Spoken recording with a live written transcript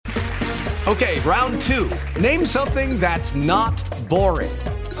Okay, round two. Name something that's not boring.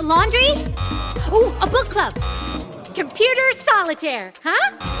 A laundry? Ooh, a book club. Computer solitaire,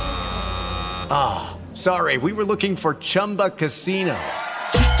 huh? Ah, sorry, we were looking for Chumba Casino.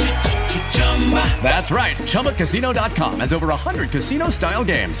 That's right. ChumbaCasino.com has over 100 casino-style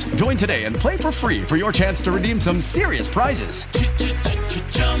games. Join today and play for free for your chance to redeem some serious prizes.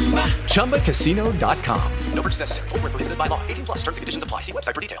 ChumbaCasino.com. No purchase necessary. Void where prohibited by law. 18 plus. Terms and conditions apply. See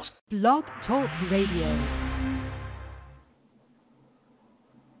website for details. Blog Talk Radio.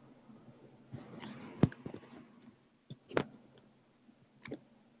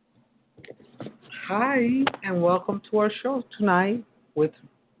 Hi, and welcome to our show tonight with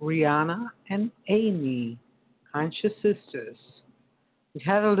Riahnna and Amy, Conscious Sisters. We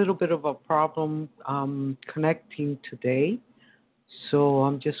had a little bit of a problem connecting today, so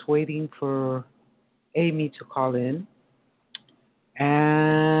I'm just waiting for Amy to call in.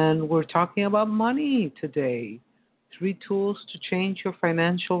 And we're talking about money today. 3 tools to change your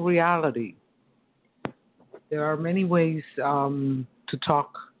financial reality. There are many ways to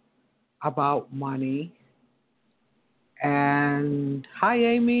talk about money. And hi,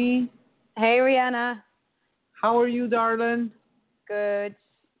 Amy. Hey, Rihanna. How are you, darling? Good.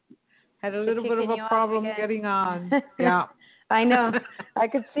 Had a little bit of a problem getting on. Yeah. I know. I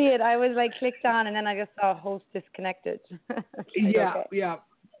could see it. I was like clicked on, and then I just saw host disconnected. Yeah.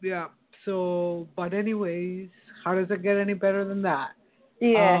 So, but anyways, how does it get any better than that?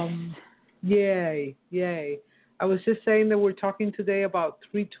 Yes. Yay. I was just saying that we're talking today about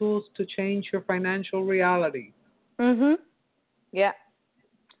 3 tools to change your financial reality. Yeah.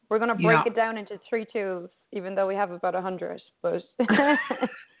 We're going to break it down into 3 tools, even though we have about 100. But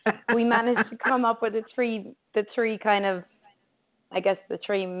we managed to come up with the three kind of, I guess, the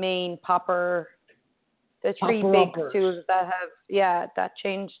 3 main the 3 big tools that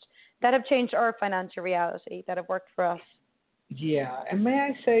have changed our financial reality, that have worked for us. Yeah, and may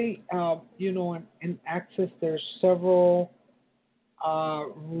I say, in Access, there's several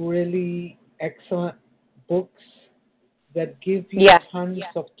really excellent books that give you tons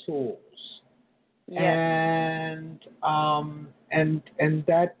of tools. Yeah. And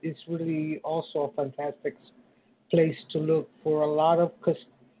that is really also a fantastic place to look for a lot of,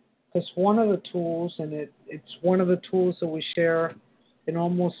 because one of the tools, and it's one of the tools that we share in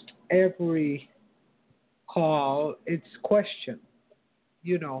almost every call, it's question,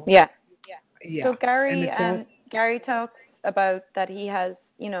 Yeah. Yeah. So Gary talks about that he has,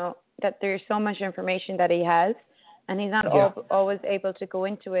 that there's so much information that he has, and he's not always able to go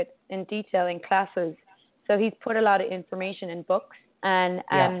into it in detail in classes. So he's put a lot of information in books, and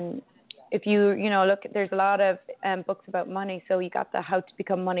if you look, there's a lot of books about money. So you got the How to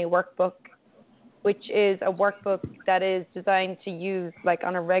Become Money workbook, which is a workbook that is designed to use like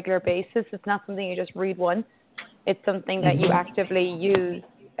on a regular basis. It's not something you just read once. It's something that you actively use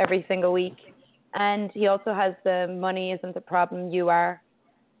every single week. And he also has the Money Isn't the Problem, You Are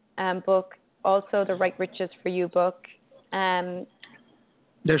book, also the Right Riches for You book.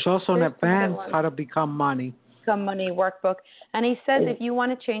 There's also an advanced How to Become Money workbook. And he says if you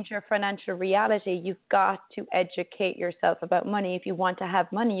want to change your financial reality, you've got to educate yourself about money. If you want to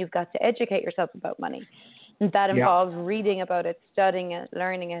have money, you've got to educate yourself about money. And that involves reading about it, studying it,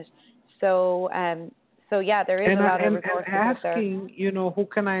 learning it. So there is a lot of resources and out there. asking, who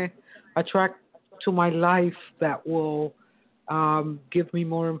can I attract to my life that will give me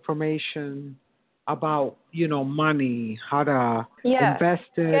more information about, money, how to invest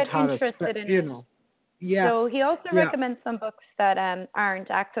it, get how interested to, in it. Yeah. So he also recommends some books that aren't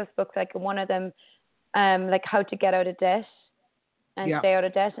Access books, like one of them, like How to Get Out of Debt and Stay Out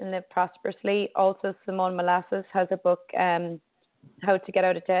of Debt and Live Prosperously. Also, Simone Molasses has a book, How to Get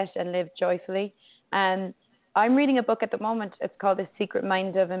Out of Debt and Live Joyfully. And I'm reading a book at the moment. It's called The Secret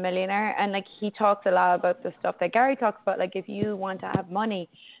Mind of a Millionaire. And like he talks a lot about the stuff that Gary talks about. Like if you want to have money,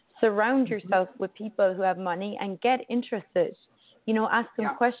 surround yourself with people who have money and get interested. Ask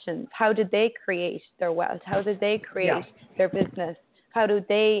them questions. How did they create their wealth? How did they create their business? How do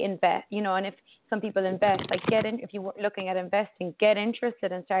they invest? And if some people invest, like if you're looking at investing, get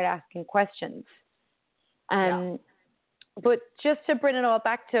interested and start asking questions. But just to bring it all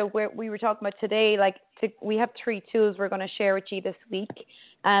back to where we were talking about today, we have 3 tools we're going to share with you this week.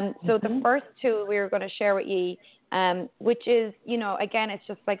 So the first tool we were going to share with you, which is, again, it's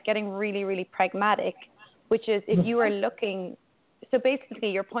just like getting really, really pragmatic, which is if you are looking. So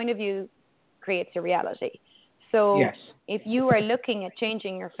basically, your point of view creates your reality. So if you are looking at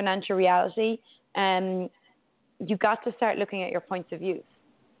changing your financial reality, you got to start looking at your points of view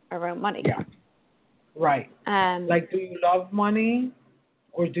around money. Yeah. Right. Do you love money?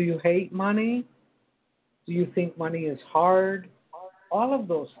 Or do you hate money? Do you think money is hard? All of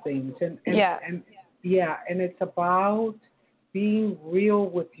those things. And it's about being real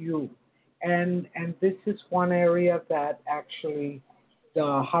with you. And this is one area that actually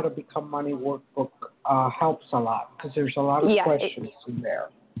the How to Become Money workbook helps a lot because there's a lot of questions in there.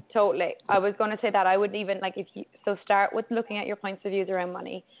 Totally. I was going to say that I would even start with looking at your points of views around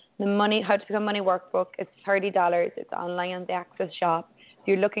money. The How to Become Money workbook, it's $30. It's online on the Access shop. If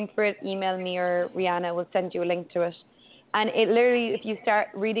you're looking for it, email me or Rihanna will send you a link to it. And it literally, if you start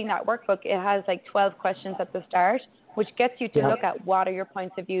reading that workbook, it has 12 questions at the start, which gets you to look at what are your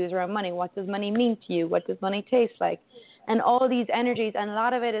points of views around money. What does money mean to you? What does money taste like? And all these energies, and a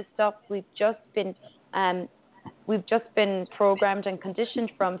lot of it is stuff we've just been programmed and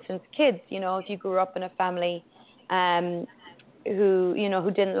conditioned from since kids. If you grew up in a family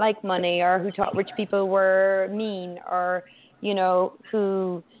who didn't like money, or who thought rich people were mean, or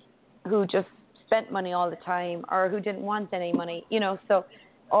who just spent money all the time, or who didn't want any money, so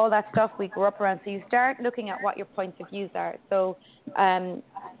all that stuff we grew up around. So you start looking at what your points of views are. So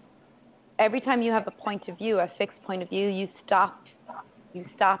every time you have a point of view, a fixed point of view, you stop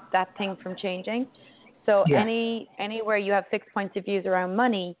that thing from changing. So anywhere you have fixed points of views around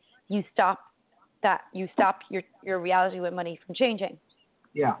money, you stop your reality with money from changing.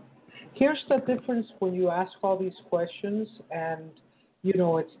 Yeah. Here's the difference when you ask all these questions, and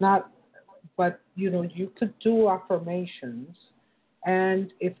it's not, but you could do affirmations,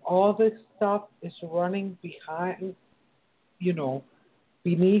 and if all this stuff is running behind,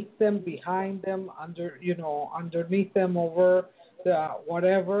 beneath them, behind them, underneath them, over the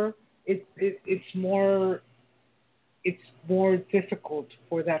whatever, it's more difficult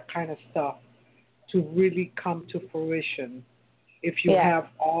for that kind of stuff to really come to fruition if you have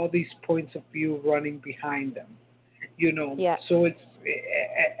all these points of view running behind them, So it's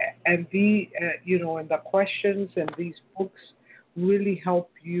and and the questions and these books really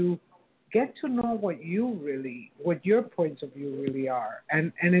help you get to know what your points of view really are,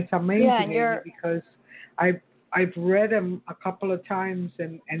 and it's amazing, Amy, because I've read them a couple of times,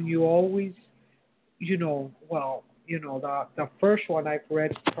 and you always, the first one I've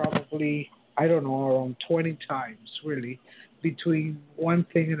read probably, I don't know, around 20 times, really, between one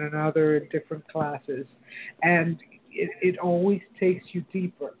thing and another in different classes. And it always takes you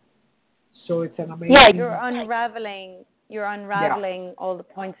deeper. So it's an amazing... Yeah, you're unraveling all the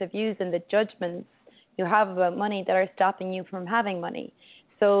points of views and the judgments you have about money that are stopping you from having money.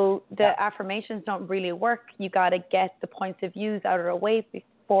 So the affirmations don't really work. You got to get the points of views out of the way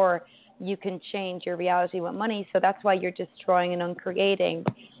before you can change your reality with money. So that's why you're destroying and uncreating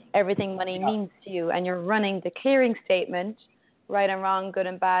everything money means to you. And you're running the clearing statement, right and wrong, good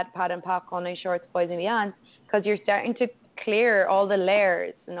and bad, pat and pock, only shorts, boys and beyond, because you're starting to clear all the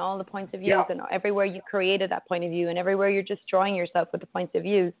layers and all the points of views, and everywhere you created that point of view, and everywhere you're destroying yourself with the points of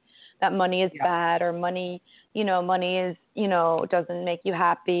views that money is bad, or money is, doesn't make you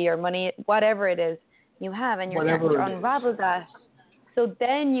happy, or money, whatever it is you have, and you're starting to unravel that. So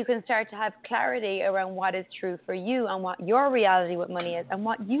then you can start to have clarity around what is true for you and what your reality with money is and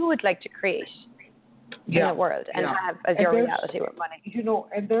what you would like to create in the world and have as your reality with money.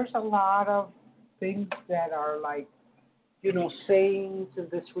 And there's a lot of things that are like, sayings in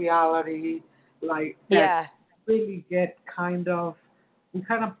this reality, like that really get we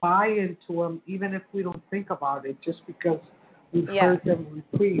kind of buy into them, even if we don't think about it, just because we've heard them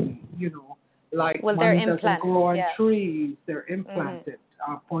repeat, like money doesn't grow on trees. They're implanted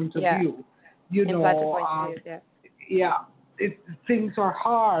points of view. Things are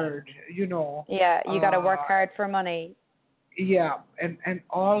hard, Yeah, you got to work hard for money. Yeah, and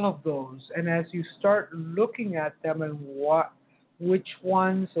all of those. And as you start looking at them and which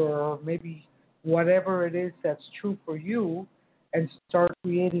ones, or maybe whatever it is that's true for you, and start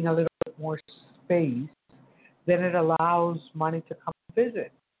creating a little bit more space, then it allows money to come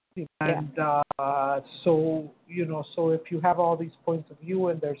visit. And so if you have all these points of view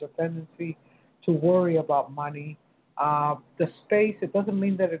and there's a tendency to worry about money, the space, it doesn't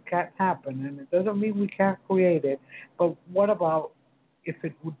mean that it can't happen, and it doesn't mean we can't create it, but what about if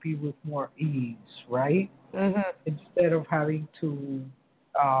it would be with more ease, right? Mm-hmm. Instead of having to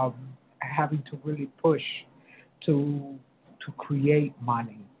really push to create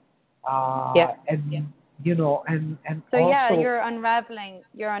money. And so also, you're unraveling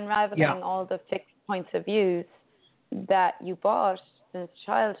all the fixed points of views that you bought since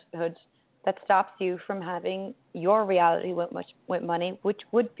childhood that stops you from having your reality with money, which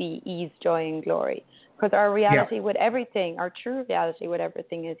would be ease, joy, and glory. Because our reality with everything, our true reality with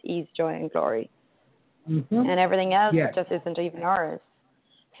everything, is ease, joy, and glory. Mm-hmm. And everything else just isn't even ours.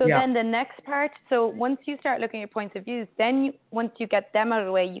 So then the next part, so once you start looking at points of views, then once you get them out of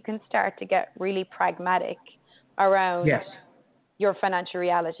the way, you can start to get really pragmatic around your financial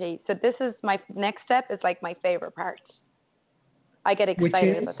reality. So this is my next step is like my favorite part. I get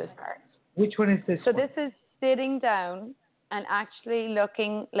excited about this part. Which one is this So one? this is sitting down and actually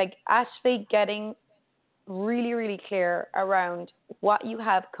looking, like actually getting really, really clear around what you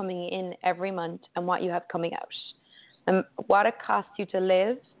have coming in every month and what you have coming out. And what it costs you to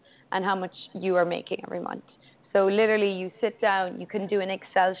live and how much you are making every month. So literally you sit down, you can do an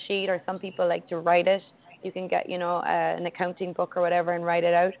Excel sheet, or some people like to write it. You can get, an accounting book or whatever and write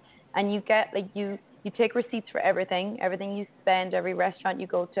it out. And you get you take receipts for everything you spend, every restaurant you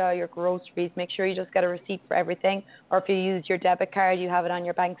go to, your groceries. Make sure you just get a receipt for everything. Or if you use your debit card, you have it on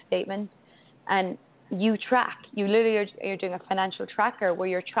your bank statement. And you track. You literally you're doing a financial tracker where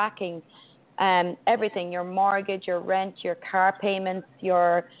you're tracking everything, your mortgage, your rent, your car payments,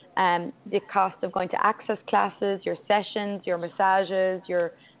 your the cost of going to access classes, your sessions, your massages,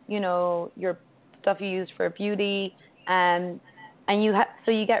 your stuff you use for beauty, and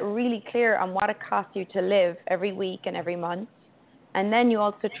so you get really clear on what it costs you to live every week and every month. And then you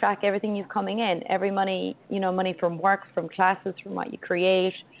also track everything you've coming in, every money from work, from classes, from what you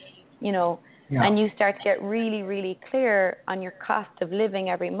create, and you start to get really, really clear on your cost of living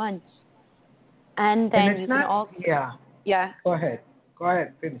every month. And then you can also... Yeah. Go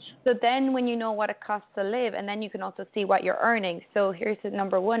ahead, finish. So then when you know what it costs to live, and then you can also see what you're earning. So here's the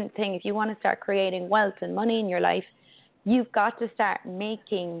number one thing. If you want to start creating wealth and money in your life, you've got to start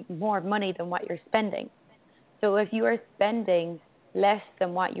making more money than what you're spending. So if you are spending less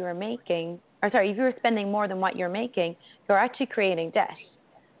than what you are making, if you are spending more than what you're making, you're actually creating debt.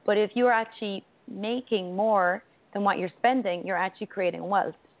 But if you're actually making more than what you're spending, you're actually creating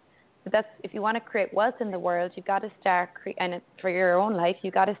wealth. So that's, if you want to create wealth in the world, you've got to start, and for your own life,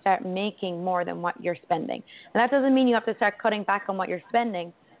 you've got to start making more than what you're spending. And that doesn't mean you have to start cutting back on what you're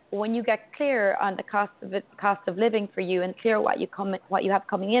spending. But when you get clear on the cost of living for you, and clear what you have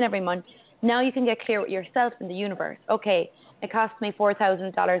coming in every month, now you can get clear with yourself and the universe. Okay, it costs me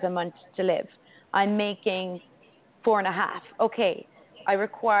 $4,000 a month to live. I'm making $4,500. Okay. I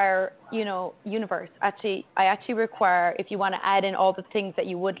require, universe. I actually require, if you want to add in all the things that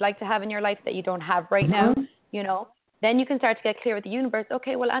you would like to have in your life that you don't have right now, then you can start to get clear with the universe.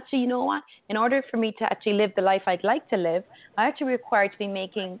 Okay, well, actually, you know what? In order for me to actually live the life I'd like to live, I actually require to be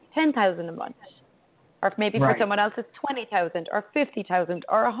making $10,000 a month. Or maybe for someone else, it's $20,000 or $50,000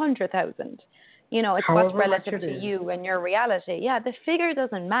 or $100,000. It's what's relative to you and your reality. Yeah, the figure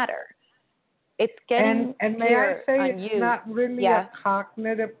doesn't matter. It's getting and may I say it's not really a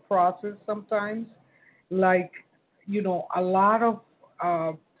cognitive process sometimes. Like, a lot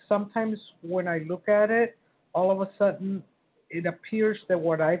of sometimes when I look at it, all of a sudden it appears that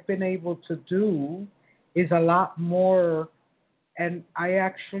what I've been able to do is a lot more, and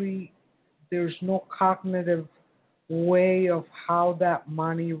there's no cognitive way of how that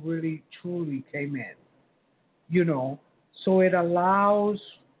money really truly came in. So it allows...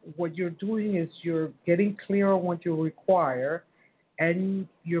 What you're doing is you're getting clear on what you require, and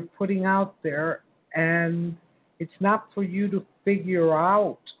you're putting out there, and it's not for you to figure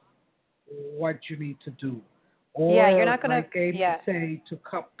out what you need to do, or you're not gonna, like Amy say, to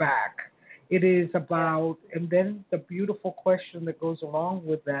cut back. It is about, and then the beautiful question that goes along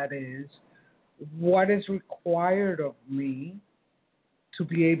with that is, what is required of me to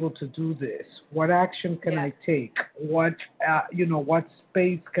be able to do this? What action can I take? What what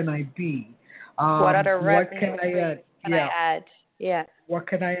space can I be? What other what can I add? I add? Yeah. What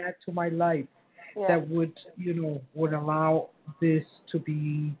can I add to my life that would allow this to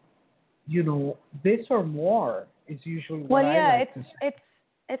be, this or more is usually what I like to say.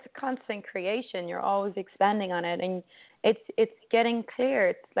 It's a constant creation. You're always expanding on it, and it's getting clear.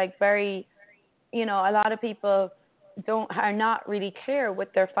 It's like very, a lot of people are not really clear with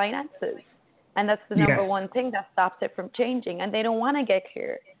their finances, and that's the number one thing that stops it from changing. And they don't want to get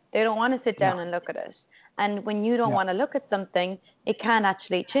clear. They don't want to sit down and look at it. And when you don't want to look at something, it can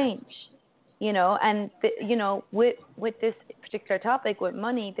actually change. And with this particular topic with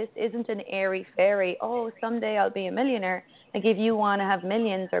money, this isn't an airy fairy. Oh, someday I'll be a millionaire. Like, if you want to have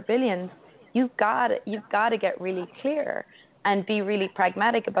millions or billions, you've got to get really clear and be really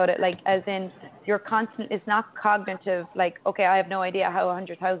pragmatic about it. Like, as in, it's not cognitive. Like, okay, I have no idea how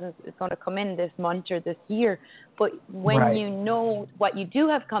 100,000 is going to come in this month or this year. But when you know what you do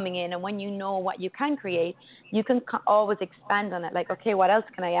have coming in, and when you know what you can create, you can always expand on it. Like, okay, what else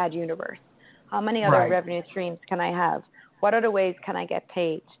can I add, universe? How many other revenue streams can I have? What other ways can I get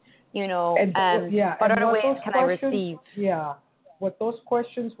paid? What other ways can I receive? Yeah. what those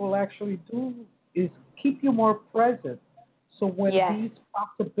questions will actually do is keep you more present. So when these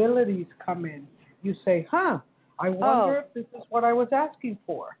possibilities come in, you say, I wonder if this is what I was asking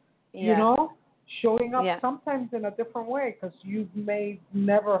for. You know, showing up sometimes in a different way because you may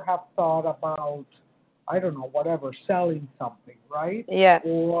never have thought about, I don't know, whatever, selling something, right? Yeah.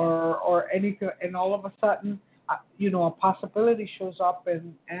 Or anything, and all of a sudden, a possibility shows up,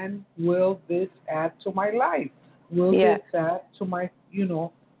 and will this add to my life? Will this add to my,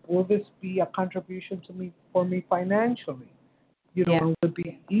 will this be a contribution to me for me financially? Will it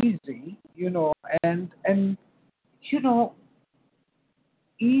be easy? And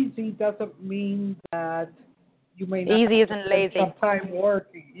easy doesn't mean that you may not easy isn't lazy. Some time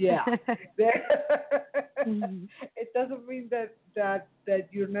working. Yeah. It doesn't mean that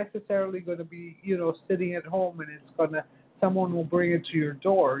you're necessarily going to be, sitting at home and someone will bring it to your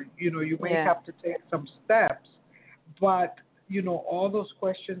door. You may have to take some steps, but all those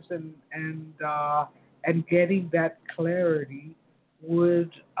questions and getting that clarity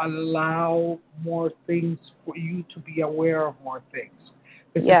would allow more things for you to be aware of more things.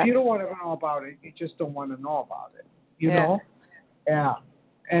 Because if you don't want to know about it, you just don't want to know about it. You know? Yeah.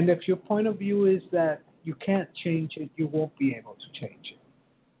 And if your point of view is that you can't change it, you won't be able to change it.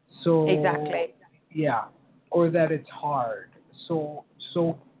 So exactly. Yeah. Or that it's hard. So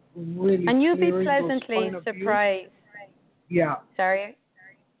really. And you'll be pleasantly surprised. Yeah. Sorry.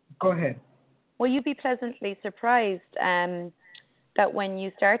 Go ahead. Well, you'd be pleasantly surprised that when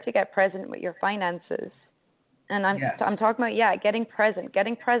you start to get present with your finances, and I'm talking about, getting present.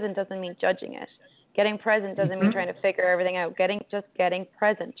 Getting present doesn't mean judging it. Getting present doesn't mean trying to figure everything out. Getting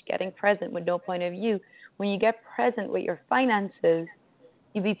present with no point of view. When you get present with your finances,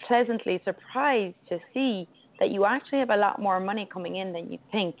 you'd be pleasantly surprised to see that you actually have a lot more money coming in than you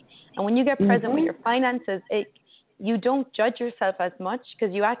think. And when you get present with your finances, you don't judge yourself as much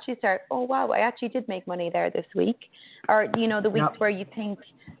because you actually start, oh, wow, I actually did make money there this week. Or, the weeks where you think,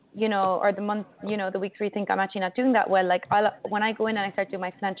 or the month, the weeks where you think I'm actually not doing that well. Like when I go in and I start doing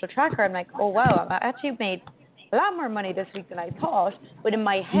my financial tracker, I'm like, oh, wow, I actually made a lot more money this week than I thought. But in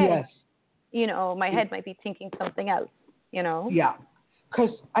my head, my head might be thinking something else, Yeah.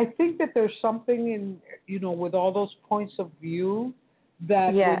 Because I think that there's something in, with all those points of view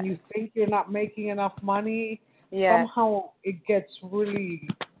that when you think you're not making enough money, somehow it gets really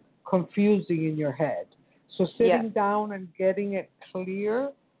confusing in your head. So sitting down and getting it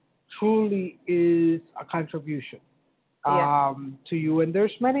clear truly is a contribution to you. And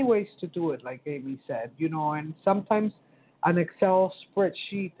there's many ways to do it, like Amy said, and sometimes an Excel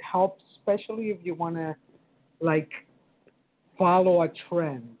spreadsheet helps, especially if you want to, follow a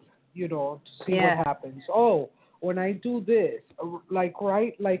trend, to see what happens. Oh, when I do this, like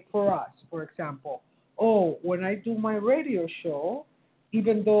for us, for example, when I do my radio show,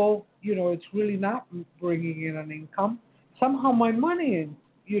 even though, it's really not bringing in an income, somehow my money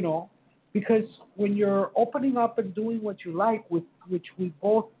because when you're opening up and doing what you like, which we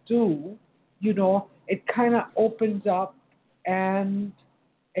both do, it kind of opens up and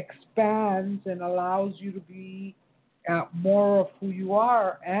expands and allows you to be more of who you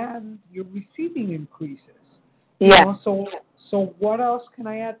are, and you're receiving increases. So what else can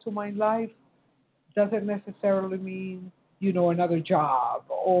I add to my life? Doesn't necessarily mean, another job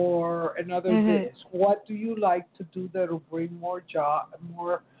or another this. What do you like to do that will bring more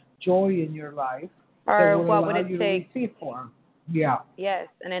joy in your life? Or what would it take? To receive for? Yeah. Yes,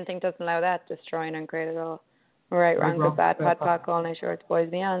 and anything doesn't allow that, destroy and uncreate it all. Right, wrong, good, bad, pot, pot, all night shorts, boys,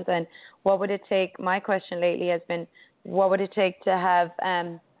 beyond. And what would it take? My question lately has been, what would it take to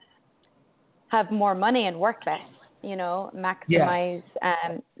have more money and work less? Maximize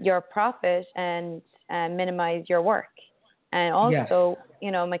your profit and minimize your work. And also,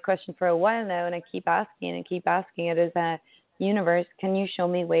 my question for a while now, and I keep asking it, is universe, can you show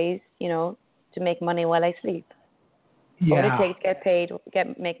me ways, to make money while I sleep? What would it take to get paid,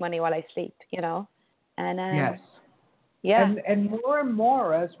 make money while I sleep, And And more and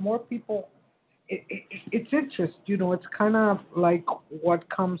more, as more people, it's interesting, it's kind of like what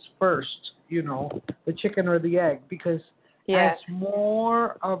comes first, the chicken or the egg, because as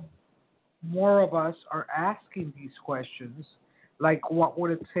more of us are asking these questions, like what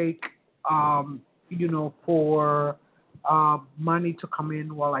would it take, for money to come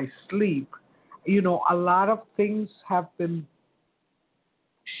in while I sleep, a lot of things have been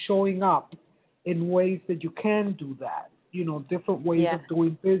showing up in ways that you can do that, different ways of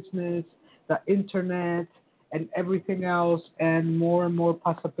doing business, the internet, and everything else, and more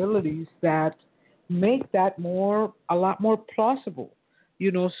possibilities that make that a lot more plausible.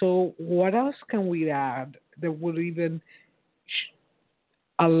 So what else can we add that would even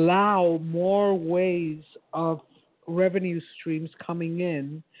allow more ways of revenue streams coming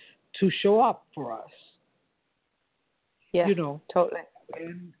in to show up for us. Yeah, totally.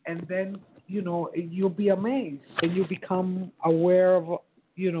 And then, you'll be amazed and you become aware of,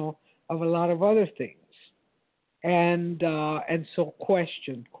 of a lot of other things. And so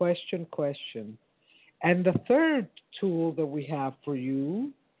question. And the third tool that we have for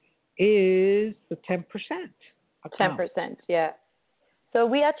you is the 10% account. 10%, yeah. So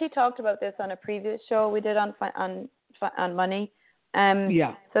we actually talked about this on a previous show we did on money.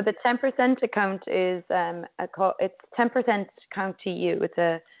 So the 10% account is it's 10% account to you. It's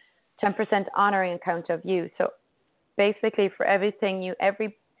a 10% honoring account of you. So basically, for every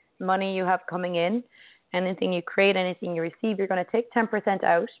money you have coming in, anything you create, anything you receive, you're going to take 10%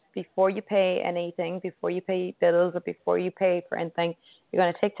 out before you pay anything, before you pay bills, or before you pay for anything. You're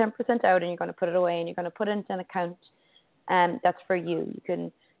going to take 10% out and you're going to put it away and you're going to put it into an account that's for you. You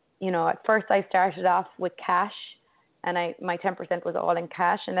can, at first I started off with cash and my 10% was all in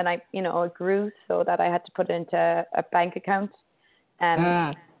cash, and then it grew so that I had to put it into a bank account.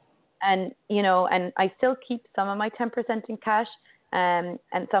 And I still keep some of my 10% in cash, and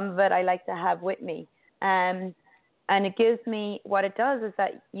some of it I like to have with me. And it gives me, what it does is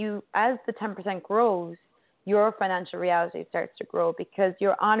that as the 10% grows, your financial reality starts to grow because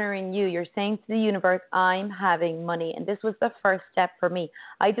you're honoring you. You're saying to the universe, I'm having money. And this was the first step for me.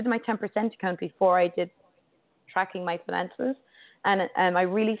 I did my 10% account before I did tracking my finances. And I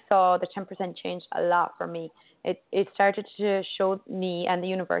really saw the 10% change a lot for me. It started to show me and the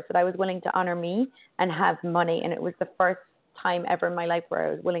universe that I was willing to honor me and have money. And it was the first time ever in my life where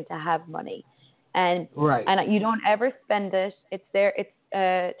I was willing to have money. And you don't ever spend it. It's there. It's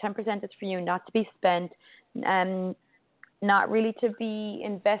 10% is for you, not to be spent, not really to be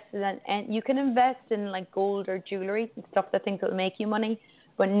invested in. And you can invest in like gold or jewelry and stuff, that things that will make you money,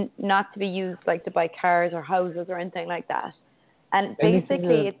 but not to be used like to buy cars or houses or anything like that. And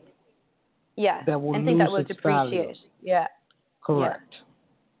basically, anything that will depreciate. Yeah. Correct.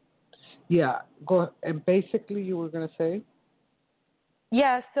 Yeah. Go. And basically, you were going to say.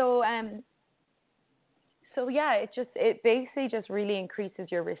 Yeah. So it basically just really increases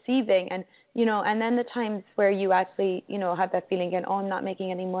your receiving, and and then the times where you actually have that feeling again, I'm not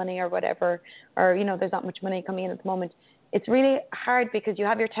making any money or whatever, or there's not much money coming in at the moment. It's really hard because you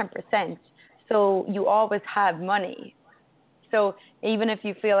have your 10%, so you always have money. So even if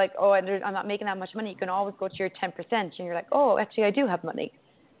you feel like I'm not making that much money, you can always go to your 10%, and you're like, oh, actually I do have money,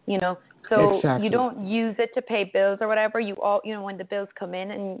 So exactly. You don't use it to pay bills or whatever. You when the bills come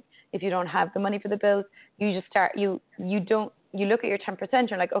in, and if you don't have the money for the bills, you just start, you look at your 10%,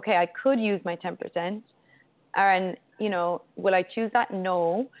 you're like, okay, I could use my 10%. And, will I choose that?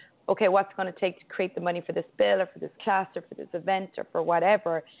 No. Okay, what's it going to take to create the money for this bill or for this class or for this event or for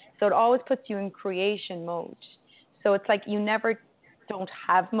whatever? So it always puts you in creation mode. So it's like you never don't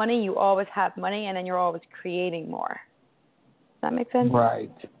have money, you always have money, and then you're always creating more. Does that make sense?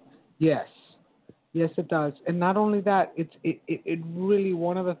 Right. Yes. Yes, it does. And not only that, it really,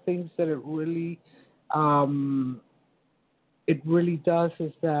 one of the things that it really does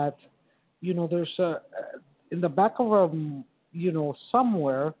is that, there's in the back of our,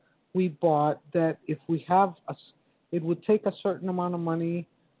 somewhere we bought that if we have it would take a certain amount of money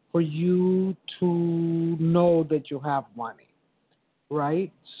for you to know that you have money.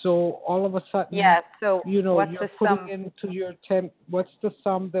 Right? So all of a sudden, so what's you're the putting sum? into your 10, what's the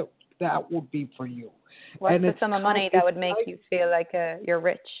sum that would be for you? What's the sum of money that would make you feel like you're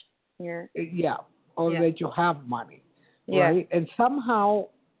rich? Or that you have money, yeah. Right? And somehow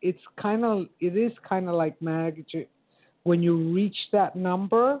it is kind of like magic. When you reach that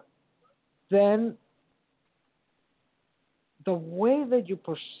number, then the way that you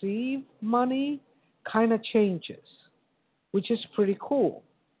perceive money kind of changes, which is pretty cool.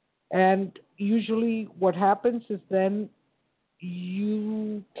 And usually what happens is then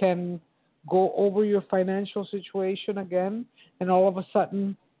you can go over your financial situation again, and all of a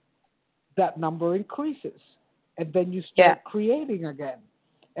sudden that number increases. And then you start creating again.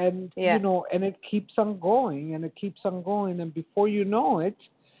 And, and it keeps on going, and it keeps on going. And before you know it,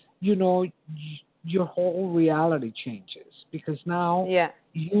 your whole reality changes. Because now,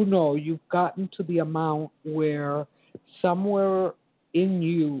 you've gotten to the amount where somewhere in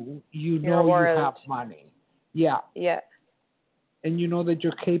you, you have money. Yeah. Yeah. And you know that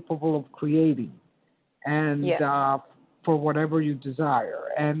you're capable of creating, and for whatever you desire.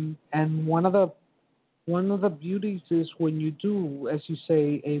 And one of the beauties is when you do, as you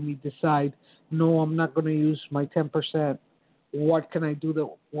say, Amy, decide, no, I'm not going to use my 10%. What can I do that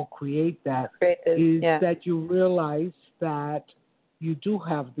will create that? That you realize that you do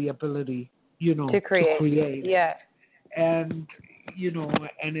have the ability, to create. Yeah. And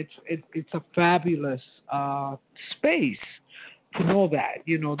and it's a fabulous space to know that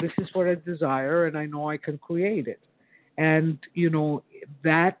this is what I desire, and I know I can create it. And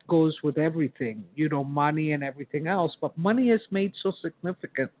that goes with everything, money and everything else. But money is made so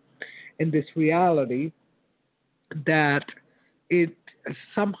significant in this reality that it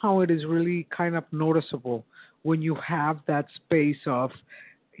somehow it is really kind of noticeable when you have that space of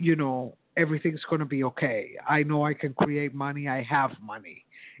everything's going to be okay. I know I can create money. I have money,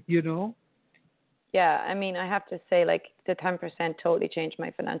 Yeah, I mean, I have to say, like, the 10% totally changed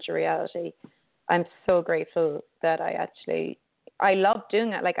my financial reality. I'm so grateful that I love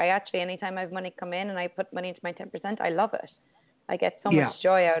doing it. Like, anytime I have money come in and I put money into my 10%, I love it. I get so much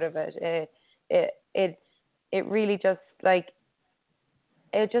joy out of it. It really just, like,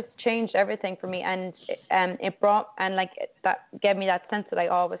 it just changed everything for me, and it brought, and like that gave me that sense that I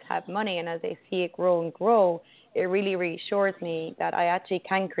always have money, and as I see it grow and grow, it really reassures me that I actually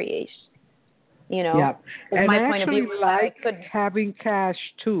can create. Yeah, and my I point actually of view, like having cash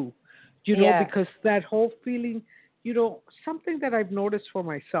too, because that whole feeling, something that I've noticed for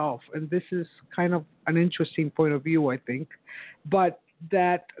myself, and this is kind of an interesting point of view, I think, but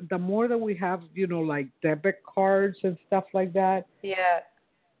that the more that we have, like debit cards and stuff like that. Yeah.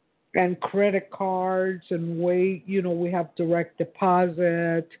 And credit cards and we have direct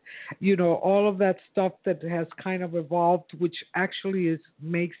deposit, all of that stuff that has kind of evolved, which actually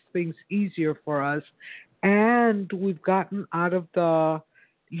makes things easier for us. And we've gotten out of the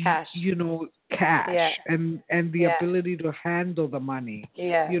cash, cash and the ability to handle the money,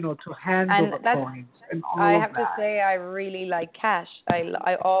 to handle the coins and all of that. I have to say, I really like cash.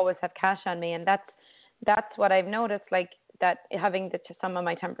 I always have cash on me, and that's what I've noticed, like, that having some of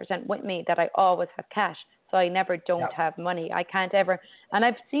my 10% with me, that I always have cash. So I never don't have money. I can't ever. And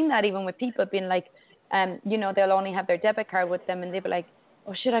I've seen that even with people being like, they'll only have their debit card with them, and they'll be like,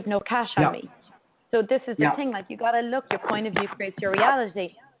 oh, shit, I've no cash on me. So this is the thing. Like, you got to look. Your point of view creates your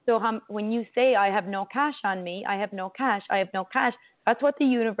reality. So when you say, I have no cash on me, I have no cash, I have no cash, that's what the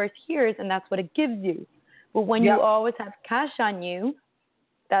universe hears, and that's what it gives you. But when you always have cash on you,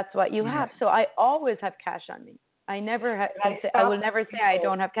 that's what you have. So I always have cash on me. I will never say I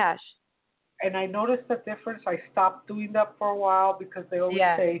don't have cash. And I noticed the difference. I stopped doing that for a while because they always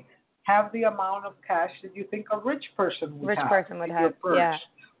say, have the amount of cash that you think a rich person would have in your purse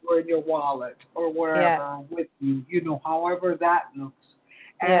or in your wallet or wherever with you, however that looks.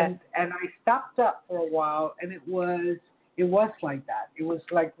 And I stopped that for a while, and it was like that. It was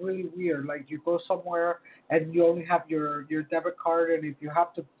like really weird. Like, you go somewhere and you only have your debit card, and if you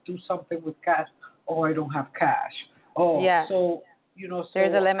have to do something with cash, oh, I don't have cash. Oh, so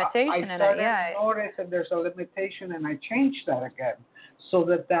there's a limitation I started to notice, and there's a limitation, and I changed that again, so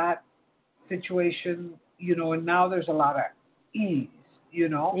that situation, and now there's a lot of ease,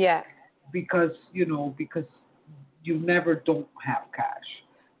 because you never don't have cash.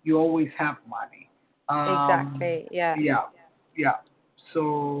 You always have money. Exactly. Yeah.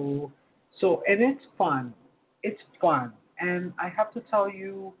 So and it's fun. It's fun, and I have to tell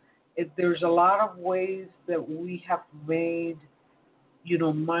you, there's a lot of ways that we have made,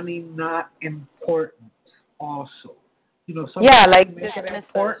 money not important. Also, sometimes like we make it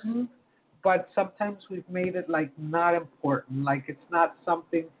important, but sometimes we've made it like not important, like it's not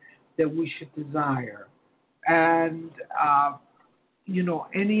something that we should desire. And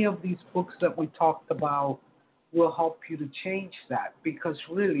any of these books that we talked about will help you to change that, because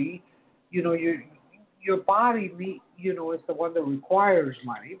really, your body is the one that requires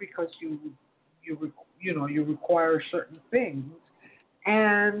money, because you require certain things.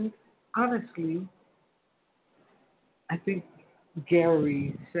 And honestly, I think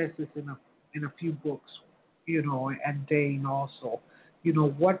Gary says this in a few books, and Dane also.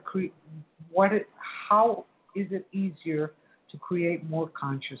 How is it easier to create more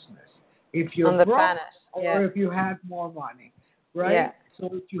consciousness if you're on the broke, planet, or if you had more money, right? Yeah. So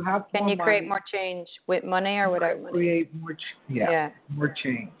if you have can more you create money, more change with money or without money? Create more, more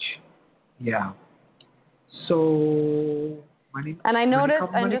change. Yeah. So money. And I noticed,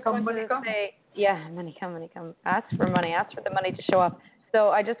 money I just wanted to say, money come. Ask for money. Ask for the money to show up. So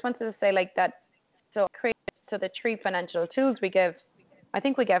I just wanted to say like that. So the 3 financial tools we give, I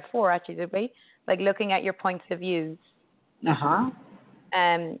think we gave 4 actually, did we? Like looking at your points of views.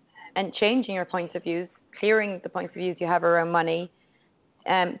 And changing your points of views, clearing the points of views you have around money,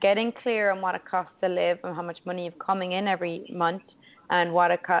 getting clear on what it costs to live and how much money you've coming in every month, and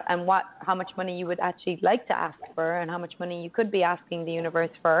how much money you would actually like to ask for, and how much money you could be asking the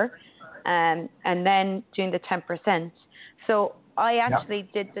universe for, and then doing the 10%. So I actually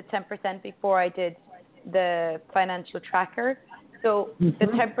did the 10% before I did the financial tracker. So the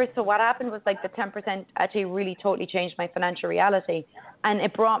 10%, so what happened was like the 10% actually really totally changed my financial reality, and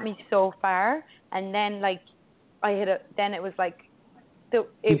it brought me so far. And then like then it was like, so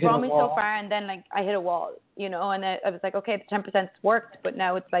it brought me so far, and then like I hit a wall, you know, and I was like, okay, the 10% worked, but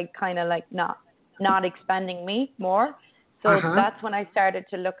now it's like kind of like not expanding me more. So that's when I started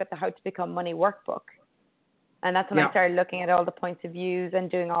to look at the How to Become Money workbook. And that's when I started looking at all the points of views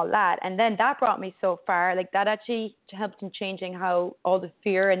and doing all that. And then that brought me so far. Like that actually helped in changing how all the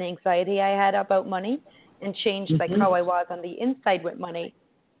fear and anxiety I had about money, and changed like how I was on the inside with money.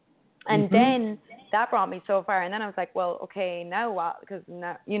 And then that brought me so far. And then I was like, well, okay, now what? Because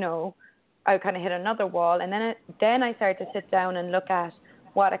now, you know, I kind of hit another wall. And then I started to sit down and look at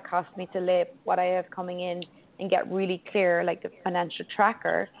what it cost me to live, what I have coming in, and get really clear, like the financial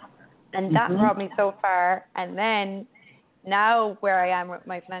tracker. And that brought me so far. And then now where I am with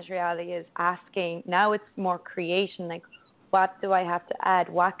my financial reality is asking, now it's more creation, like what do I have to add?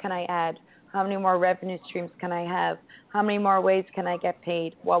 What can I add? How many more revenue streams can I have? How many more ways can I get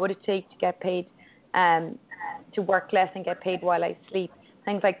paid? What would it take to get paid, to work less and get paid while I sleep?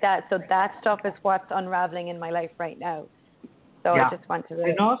 Things like that. So that stuff is what's unraveling in my life right now. So I just wanted to.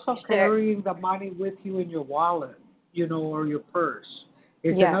 And also carrying the money with you in your wallet, you know, or your purse.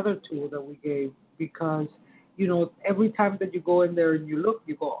 It's another tool that we gave, because, you know, every time that you go in there and you look,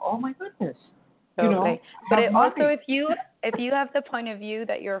 you go, oh my goodness. Totally. You know, but it also, if you have the point of view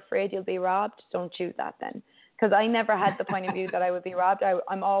that you're afraid you'll be robbed, don't choose that then. Because I never had the point of view that I would be robbed.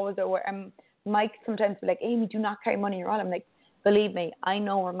 I'm always aware. Mike sometimes be like, Amy, do not carry money in your wallet. I'm like, believe me, I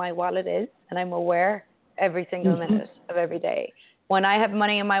know where my wallet is, and I'm aware every single minute of every day. When I have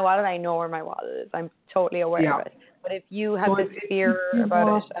money in my wallet, I know where my wallet is. I'm totally aware of it. But if you have this fear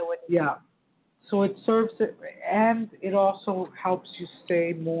about it, I wouldn't. Yeah. So it serves it, and it also helps you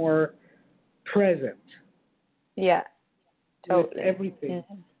stay more present. Yeah. Totally. With everything.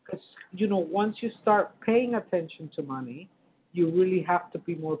 Because, you know, once you start paying attention to money, you really have to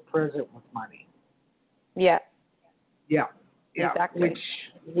be more present with money. Yeah. Yeah. Yeah. Exactly.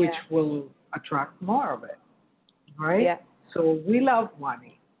 Which will attract more of it. Right? Yeah. So we love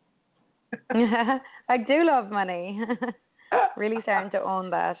money. I do love money. Really starting to own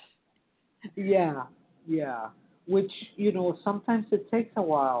that. Yeah. Which, you know, sometimes it takes a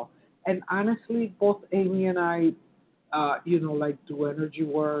while. And honestly, both Amy and I, you know, like do energy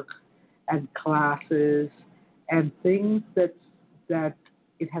work and classes and things that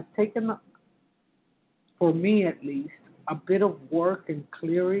it has taken, for me at least, a bit of work and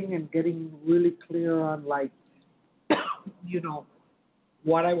clearing and getting really clear on, like, you know,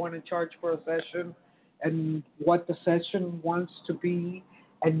 what I want to charge for a session and what the session wants to be,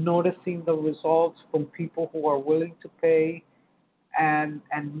 and noticing the results from people who are willing to pay and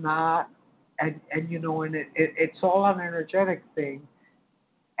not, and you know, and it's all an energetic thing,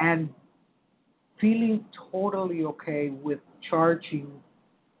 and feeling totally okay with charging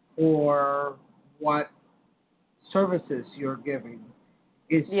for what services you're giving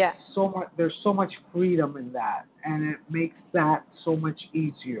is so much. There's so much freedom in that, and it makes that so much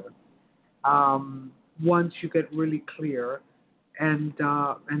easier once you get really clear and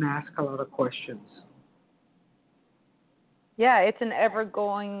ask a lot of questions. Yeah, it's an ever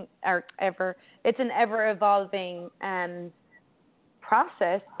evolving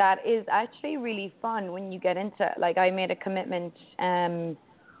process that is actually really fun when you get into it. Like, I made a commitment,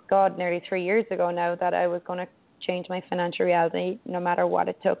 nearly 3 years ago now, that I was going to change my financial reality. No matter what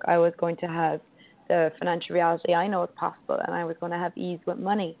it took, I was going to have the financial reality I know is possible, and I was going to have ease with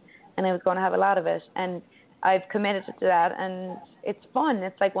money, and I was going to have a lot of it. And I've committed to that, and it's fun.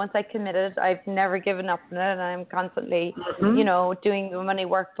 It's like, once I committed, I've never given up on it, and I'm constantly, you know, doing the money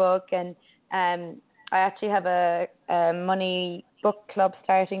workbook. And I actually have a money book club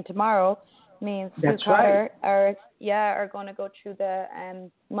starting tomorrow. Me and Sue Cotter are going to go through the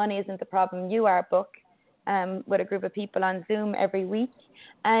Money Isn't the Problem, You Are book with a group of people on Zoom every week.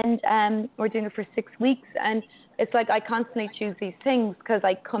 And we're doing it for 6 weeks. And it's like, I constantly choose these things because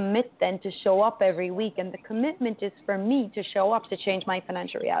I commit then to show up every week. And the commitment is for me to show up to change my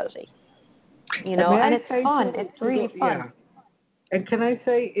financial reality. You know, and it's fun. It's really fun. Yeah. And can I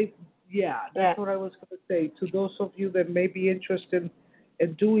say it? Yeah, that's what I was going to say. To those of you that may be interested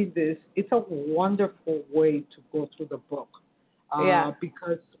in doing this, it's a wonderful way to go through the book.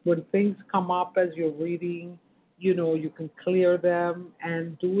 Because when things come up as you're reading, you know, you can clear them,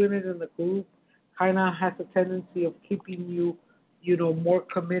 and doing it in the group kind of has a tendency of keeping you, you know, more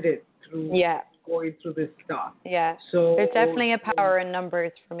committed through going through this stuff. Yeah. So there's definitely a power in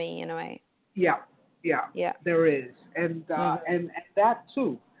numbers for me in a way. Yeah. Yeah, there is, and that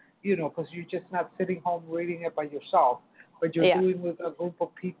too, because you're just not sitting home reading it by yourself, but you're doing with a group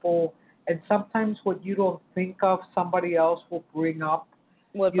of people, and sometimes what you don't think of, somebody else will bring up.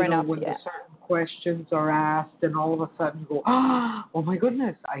 When the certain questions are asked, and all of a sudden go, oh my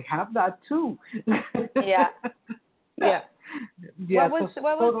goodness, I have that too. Yeah. What was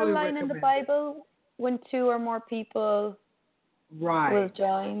totally the line in the Bible? When 2 or more people will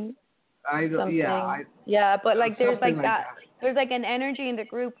join. I don't. But like there's like that. There's like an energy in the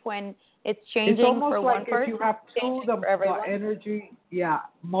group when it's changing for one person. If you have 2, the energy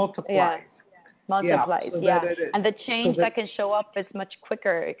multiplies. Multiplies, and the change that can show up is much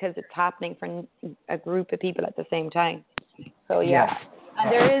quicker because it's happening for a group of people at the same time. So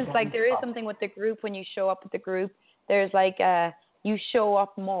and there is something with the group when you show up with the group. There's like you show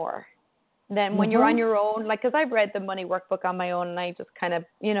up more than when you're on your own. Like, because I've read the money workbook on my own, and I just kind of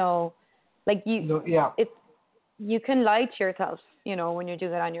like you can lie to yourself, when you do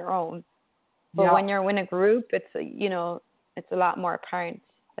that on your own. But when you're in a group, it's it's a lot more apparent.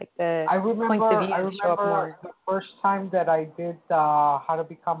 Like I remember the first time that I did How to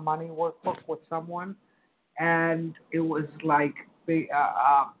Become Money workbook with someone, and it was like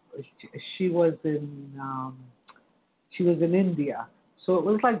she was in India, so it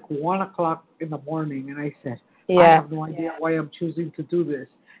was like 1:00 in the morning, and I said, I have no idea why I'm choosing to do this,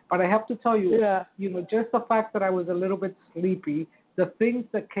 but I have to tell you, just the fact that I was a little bit sleepy, the things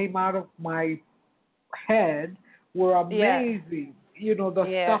that came out of my head were amazing. The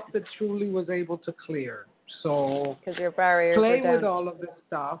stuff that truly was able to clear. So because your barriers play are down. with all of this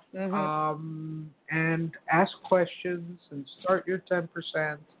stuff, and ask questions, and start your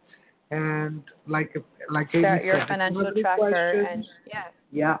 10%, and like start your financial tracker, and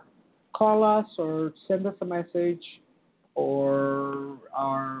call us or send us a message, or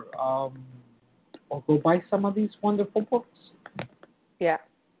go buy some of these wonderful books. Yeah,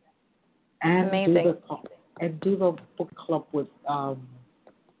 and amazing. Do the book club with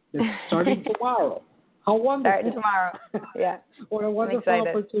starting tomorrow. How wonderful! Starting tomorrow, What a wonderful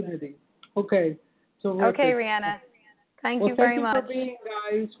opportunity. Okay, so Rihanna, thank you very much. Thank you for being,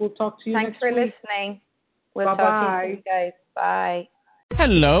 guys. We'll talk to you next week. Thanks for listening. We'll talk to you soon, guys. Bye.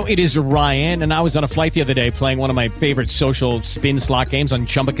 Hello, it is Ryan, and I was on a flight the other day playing one of my favorite social spin slot games on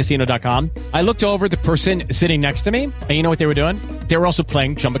ChumbaCasino.com. I looked over at the person sitting next to me, and you know what they were doing? They were also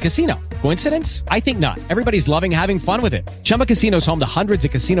playing Chumba Casino. Coincidence? I think not. Everybody's loving having fun with it. Chumba Casino is home to hundreds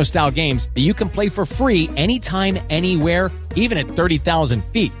of casino-style games that you can play for free anytime, anywhere, even at 30,000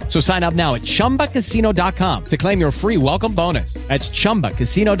 feet. So sign up now at ChumbaCasino.com to claim your free welcome bonus. That's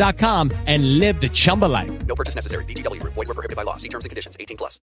ChumbaCasino.com and live the Chumba life. No purchase necessary. VGW. Void where prohibited by law. See terms and conditions. 18+.